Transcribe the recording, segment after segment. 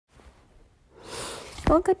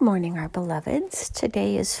Well, good morning, our beloveds.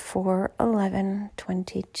 Today is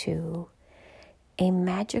 4/11/22, a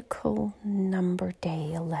magical number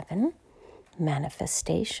day. 11,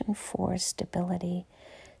 manifestation, 4, stability.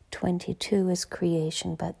 22 is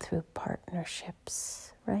creation, but through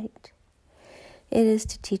partnerships, right? It is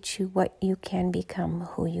to teach you what you can become,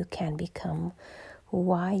 who you can become,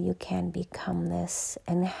 why you can become this,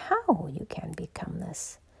 and how you can become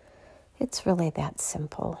this. It's really that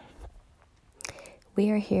simple. We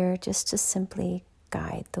are here just to simply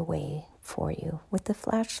guide the way for you with the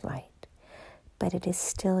flashlight. But it is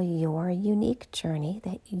still your unique journey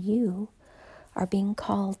that you are being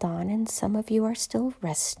called on, and some of you are still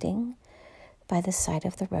resting by the side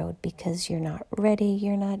of the road because you're not ready,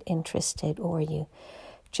 you're not interested, or you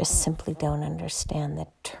just simply don't understand the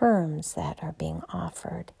terms that are being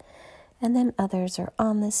offered. And then others are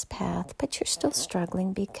on this path, but you're still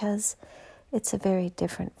struggling because it's a very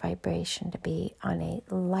different vibration to be on a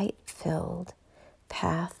light-filled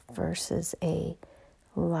path versus a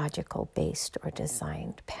logical-based or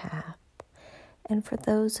designed path. And for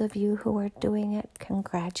those of you who are doing it,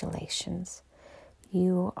 congratulations.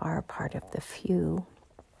 You are part of the few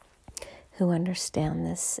who understand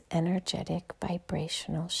this energetic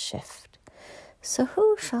vibrational shift. So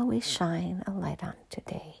who shall we shine a light on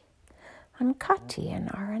today? On Kati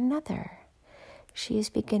and our another. She is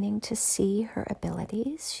beginning to see her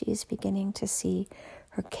abilities. She is beginning to see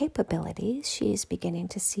her capabilities. She is beginning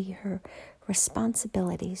to see her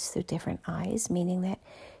responsibilities through different eyes, meaning that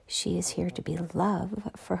she is here to be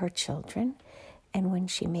love for her children. And when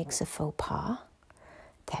she makes a faux pas,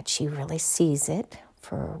 that she really sees it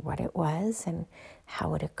for what it was and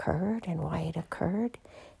how it occurred and why it occurred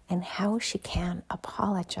and how she can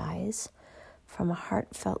apologize from a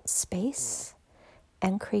heartfelt space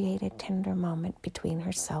and create a tender moment between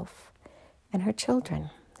herself and her children.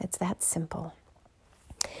 It's that simple.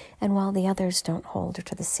 And while the others don't hold her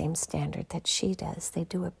to the same standard that she does, they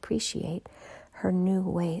do appreciate her new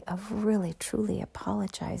way of really, truly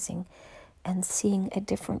apologizing and seeing a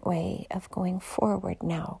different way of going forward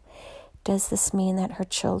now. Does this mean that her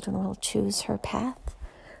children will choose her path?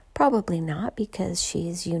 Probably not, because she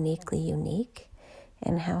is uniquely unique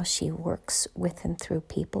in how she works with and through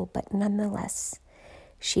people, but nonetheless,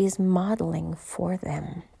 she is modeling for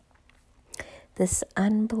them this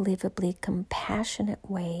unbelievably compassionate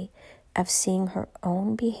way of seeing her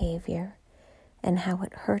own behavior and how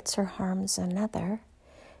it hurts or harms another,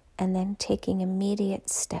 and then taking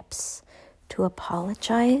immediate steps to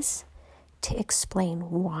apologize, to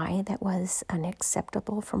explain why that was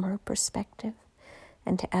unacceptable from her perspective,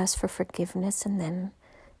 and to ask for forgiveness, and then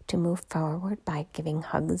to move forward by giving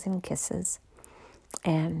hugs and kisses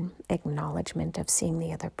and acknowledgement of seeing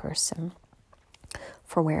the other person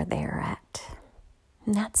for where they're at.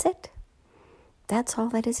 And that's it. That's all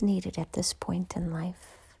that is needed at this point in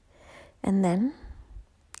life. And then,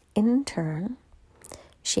 in turn,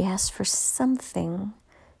 she asks for something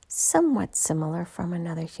somewhat similar from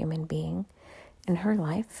another human being in her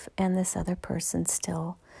life, and this other person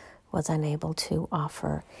still was unable to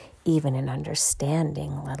offer even an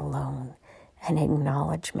understanding, let alone an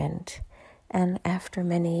acknowledgement. And after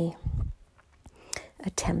many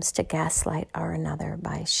attempts to gaslight our another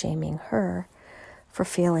by shaming her for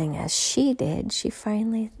feeling as she did, she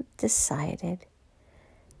finally decided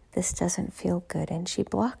this doesn't feel good, and she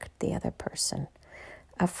blocked the other person.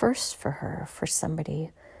 A first for her, for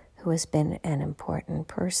somebody who has been an important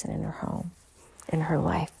person in her home, in her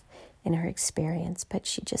life, in her experience. But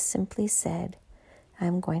she just simply said,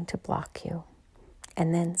 I'm going to block you.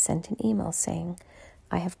 And then sent an email saying,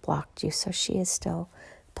 I have blocked you. So she is still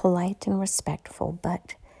polite and respectful,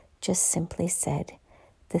 but just simply said,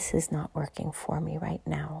 this is not working for me right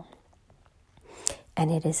now.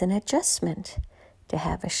 And it is an adjustment to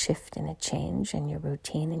have a shift and a change in your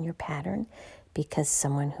routine and your pattern, because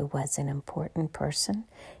someone who was an important person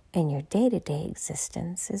in your day-to-day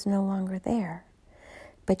existence is no longer there.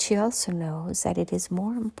 But she also knows that it is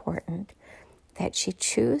more important that she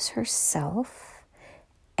choose herself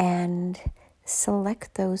and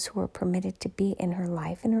select those who are permitted to be in her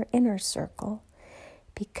life, in her inner circle,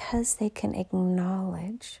 because they can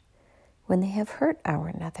acknowledge when they have hurt our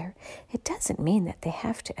another. It doesn't mean that they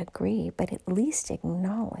have to agree, but at least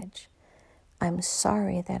acknowledge, I'm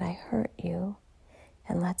sorry that I hurt you,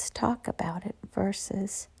 and let's talk about it,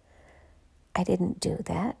 versus I didn't do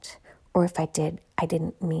that, or if I did, I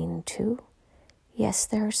didn't mean to. Yes,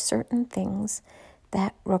 there are certain things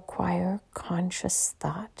that require conscious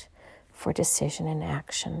thought for decision and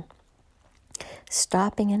action.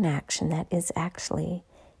 Stopping an action that is actually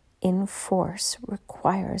in force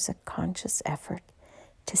requires a conscious effort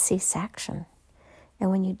to cease action. And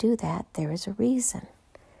when you do that, there is a reason.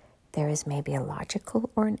 There is maybe a logical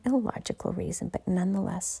or an illogical reason, but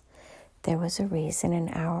nonetheless, there was a reason, and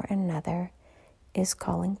our another is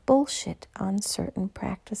calling bullshit on certain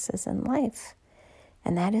practices in life.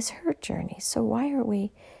 And that is her journey. So why are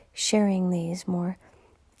we sharing these more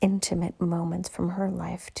intimate moments from her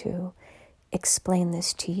life to explain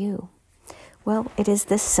this to you? Well, it is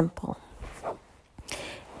this simple.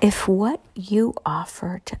 If what you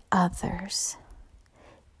offer to others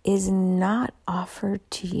is not offered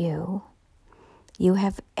to you, you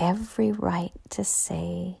have every right to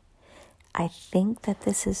say, I think that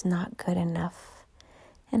this is not good enough,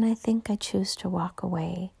 and I think I choose to walk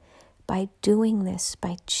away. By doing this,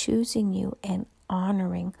 by choosing you and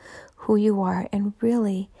honoring who you are and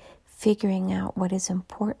really figuring out what is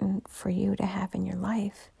important for you to have in your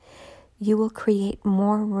life, you will create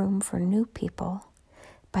more room for new people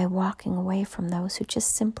by walking away from those who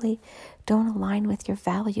just simply don't align with your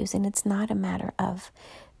values. And it's not a matter of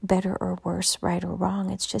better or worse, right or wrong.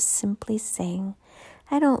 It's just simply saying,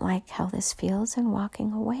 I don't like how this feels, and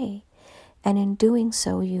walking away. And in doing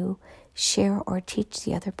so, you share or teach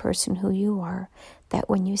the other person who you are, that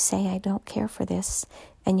when you say, I don't care for this,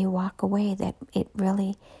 and you walk away, that it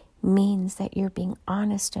really means that you're being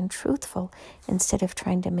honest and truthful instead of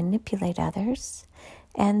trying to manipulate others.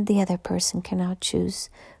 And the other person can now choose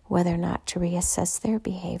whether or not to reassess their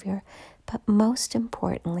behavior. But most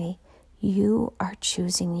importantly, you are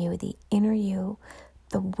choosing you, the inner you,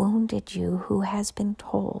 the wounded you who has been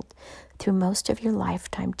told through most of your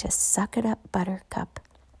lifetime to suck it up, buttercup,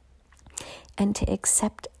 and to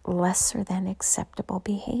accept lesser than acceptable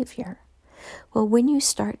behavior. Well, when you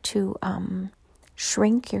start to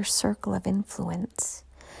shrink your circle of influence,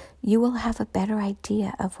 you will have a better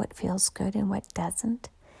idea of what feels good and what doesn't,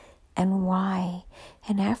 and why.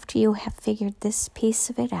 And after you have figured this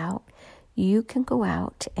piece of it out, you can go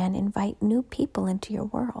out and invite new people into your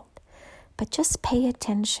world. But just pay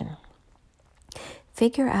attention.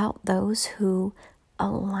 Figure out those who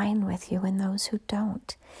align with you and those who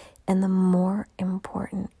don't in the more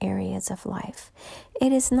important areas of life.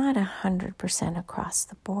 It is not 100% across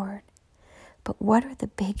the board. But what are the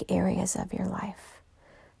big areas of your life?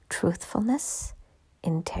 Truthfulness,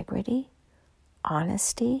 integrity,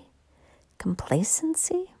 honesty,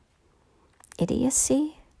 complacency,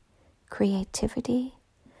 idiocy, creativity,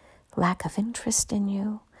 lack of interest in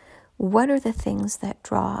you. What are the things that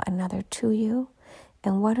draw another to you?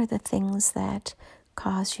 And what are the things that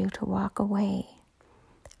cause you to walk away?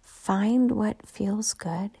 Find what feels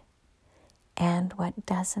good and what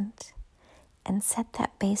doesn't, and set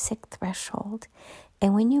that basic threshold.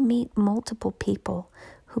 And when you meet multiple people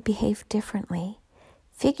who behave differently,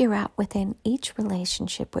 figure out within each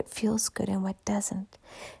relationship what feels good and what doesn't,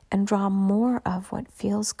 and draw more of what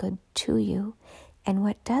feels good to you, and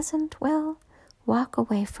what doesn't, well, walk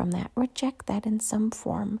away from that. Reject that in some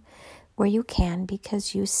form where you can,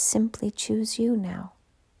 because you simply choose you now.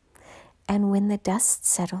 And when the dust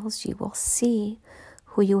settles, you will see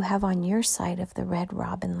who you have on your side of the red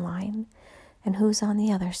robin line and who's on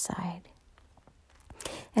the other side.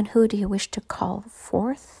 And who do you wish to call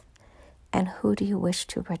forth, and who do you wish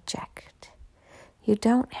to reject? You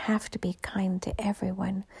don't have to be kind to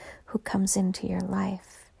everyone who comes into your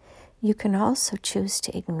life. You can also choose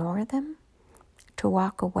to ignore them, to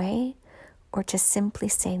walk away, or to simply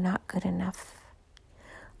say not good enough.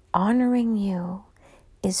 Honoring you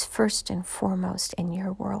is first and foremost in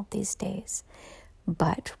your world these days,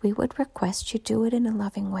 but we would request you do it in a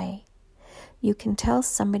loving way. You can tell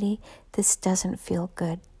somebody, this doesn't feel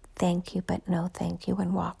good, thank you, but no thank you,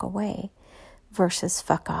 and walk away, versus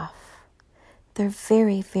fuck off. They're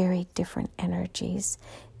very, very different energies,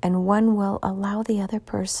 and one will allow the other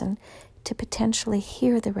person to potentially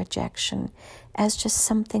hear the rejection as just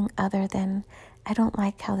something other than, I don't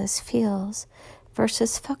like how this feels,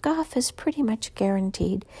 versus fuck off is pretty much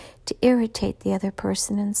guaranteed to irritate the other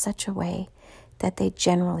person in such a way that they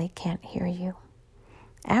generally can't hear you.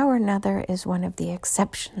 Our another is one of the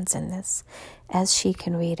exceptions in this, as she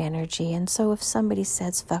can read energy, and so if somebody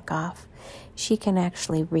says fuck off, she can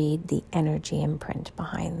actually read the energy imprint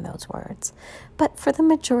behind those words. But for the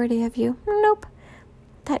majority of you, nope,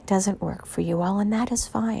 that doesn't work for you all, and that is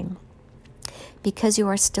fine, because you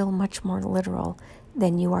are still much more literal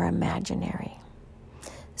than you are imaginary.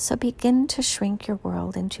 So begin to shrink your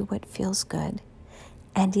world into what feels good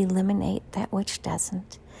and eliminate that which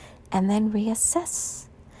doesn't, and then reassess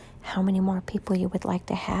how many more people you would like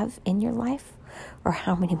to have in your life, or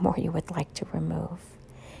how many more you would like to remove.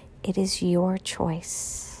 It is your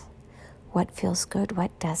choice. What feels good,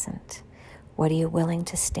 what doesn't? What are you willing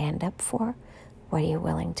to stand up for? What are you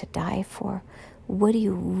willing to die for? What are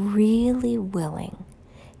you really willing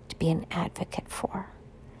to be an advocate for?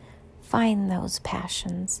 Find those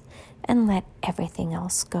passions and let everything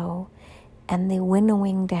else go. And the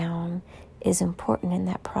winnowing down is important in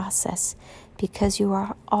that process because you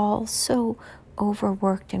are all so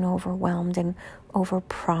overworked and overwhelmed and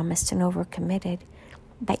overpromised and overcommitted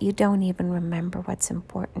that you don't even remember what's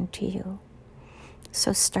important to you.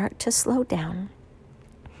 So start to slow down.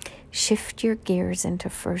 Shift your gears into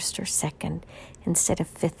first or second instead of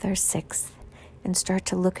fifth or sixth, and start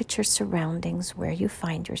to look at your surroundings, where you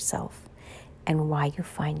find yourself and why you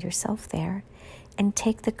find yourself there, and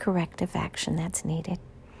take the corrective action that's needed.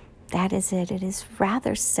 That is it. It is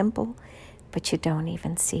rather simple, but you don't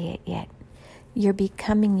even see it yet. You're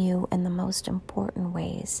becoming you in the most important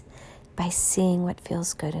ways by seeing what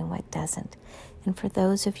feels good and what doesn't. And for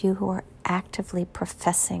those of you who are actively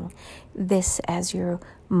professing this as your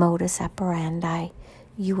modus operandi,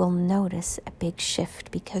 you will notice a big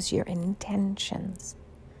shift because your intentions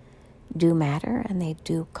do matter and they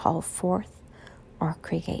do call forth or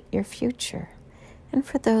create your future. And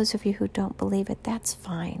for those of you who don't believe it, that's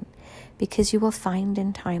fine, because you will find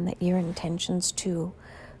in time that your intentions too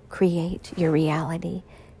create your reality.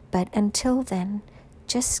 But until then,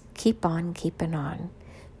 just keep on keeping on.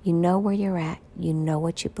 You know where you're at, you know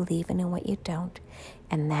what you believe in and what you don't,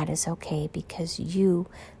 and that is okay, because you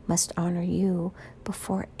must honor you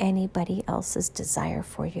before anybody else's desire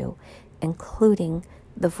for you, including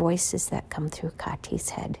the voices that come through Kati's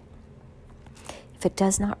head. If it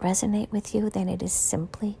does not resonate with you, then it is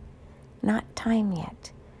simply not time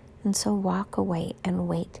yet. And so walk away and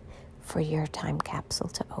wait for your time capsule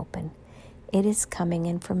to open. It is coming,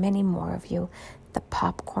 and for many more of you, the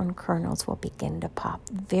popcorn kernels will begin to pop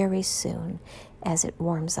very soon as it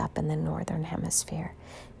warms up in the northern hemisphere.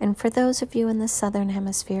 And for those of you in the southern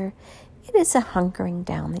hemisphere, it is a hunkering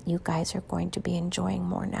down that you guys are going to be enjoying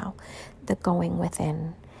more now, the going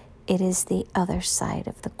within. It is the other side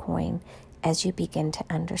of the coin as you begin to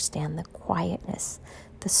understand the quietness,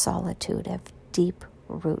 the solitude of deep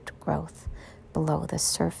root growth below the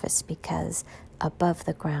surface, because above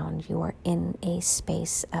the ground you are in a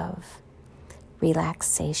space of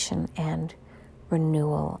relaxation and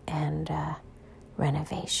renewal and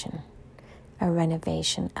renovation. A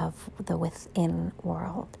renovation of the within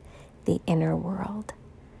world, the inner world.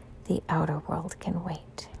 The outer world can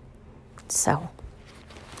wait. So,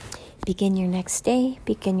 begin your next day,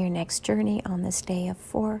 begin your next journey on this day of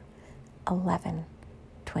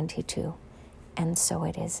 4/11/22. And so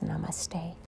it is. Namaste.